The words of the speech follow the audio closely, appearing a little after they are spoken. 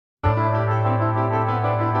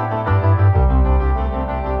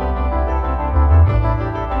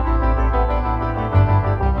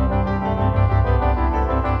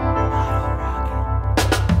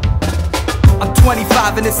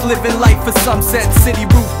alive and it's living life for sunset. City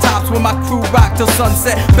rooftops where my crew rock till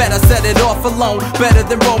sunset. Better set it off alone, better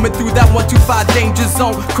than roaming through that 125 danger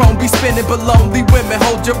zone. Chrome be spinning but lonely women,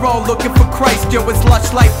 hold your own, looking for Christ. Yo, it's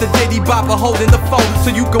Lushlife, the Diddy bopper holding the phone,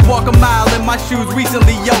 so you can walk a mile in my shoes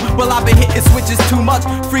recently, yo. Well, I've been hitting switches too much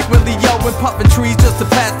frequently, yo, and puffing trees just to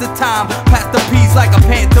pass the time. Pass the peas like a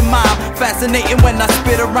pantomime, fascinating when I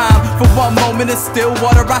spit a rhyme. For one moment in still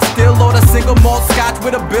water, I still order single malt scotch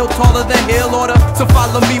with a bill taller than hill order. So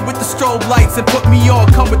follow me with the strobe lights and put me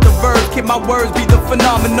on. Come with the verbs, kid, my words be the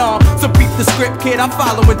phenomenon. So beat the script, kid, I'm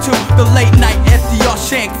following too. The late night FDR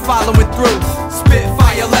shank following through.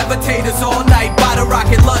 Spitfire levitators all night, bottle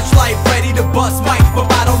rocket, Lushlife, ready to bust mic for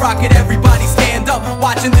bottle rocket. Everybody stand up,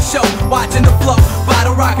 watching the show, watching the flow,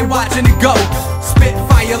 bottle rocket, watching it go.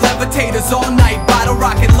 Spitfire levitators all night, bottle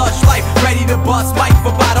rocket, Lushlife, ready to bust mic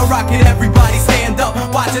for bottle rocket. Everybody stand up,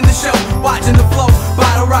 watching the show, watching the flow,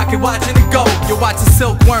 bottle rocket, watching it go. You're watching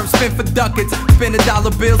silkworm spin for ducats, spin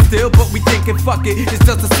 $1 bill still, but we thinking fuck it, it's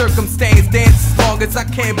just a circumstance. Dance as long as I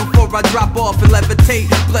can before I drop off and levitate.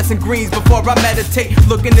 Blessing greens before I meditate,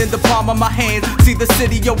 looking in the palm of my hand. See the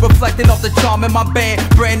city, yo, reflecting off the charm in my band.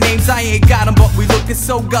 Brand names, I ain't got them, but we looking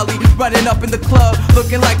so gully. Running up in the club,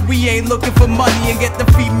 looking like we ain't looking for money, and get the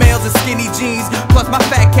females in skinny jeans. Plus my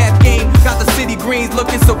fat cap game, got the city greens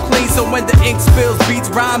looking so clean. So when the ink spills, beats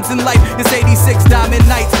rhymes in life, it's 86 diamond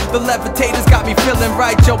nights. The levitators got me feeling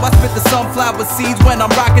right, yo. I spit the sunflower seeds when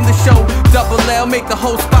I'm rocking the show. Double L make the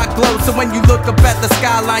whole spot glow, so when you look up at the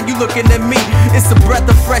skyline, you looking at me. It's a breath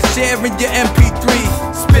of fresh air in your MP3.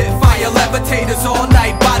 Spitfire levitators all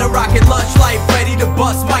night, bottle rocket, Lushlife, ready to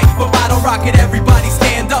bust mic for bottle rocket. Everybody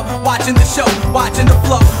stand up, watching the show, watching the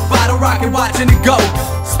flow, bottle rocket, watching it go.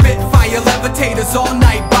 Spitfire levitators all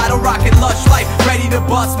night, bottle rocket, Lushlife, ready to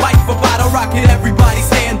bust mic for bottle rocket. Everybody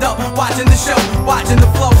stand up, watching the show, watching the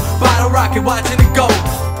flow, bottle rocket, watching it go.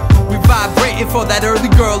 We vibrating for that early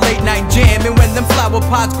girl late night jam, and when them flower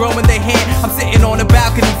pots grow in their hand, I'm sitting on the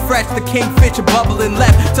balcony fresh, the kingfisher bubbling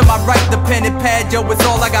left. To my right, the pen and pad, yo, it's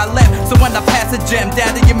all I got left. So when I pass a gem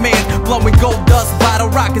down to your man, blowing gold dust, bottle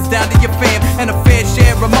rockets down to your fam, and a fair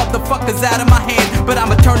share of motherfuckers out of my hand. But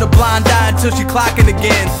I'ma turn a blind eye until she clocking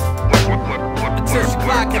again. Until she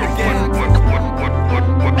clocking again.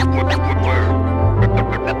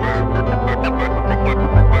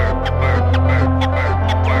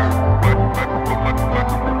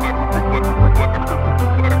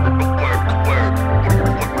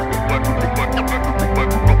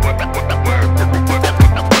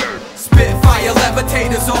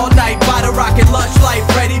 Levitators all night, bottle rocket, Lushlife,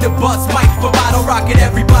 ready to bust mic for bottle rocket.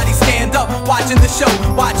 Everybody stand up, watching the show,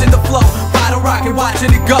 watching the flow, bottle rocket,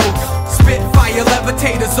 watching it go. Spitfire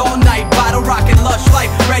levitators all night, bottle rocket,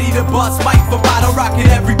 Lushlife, ready to bust mic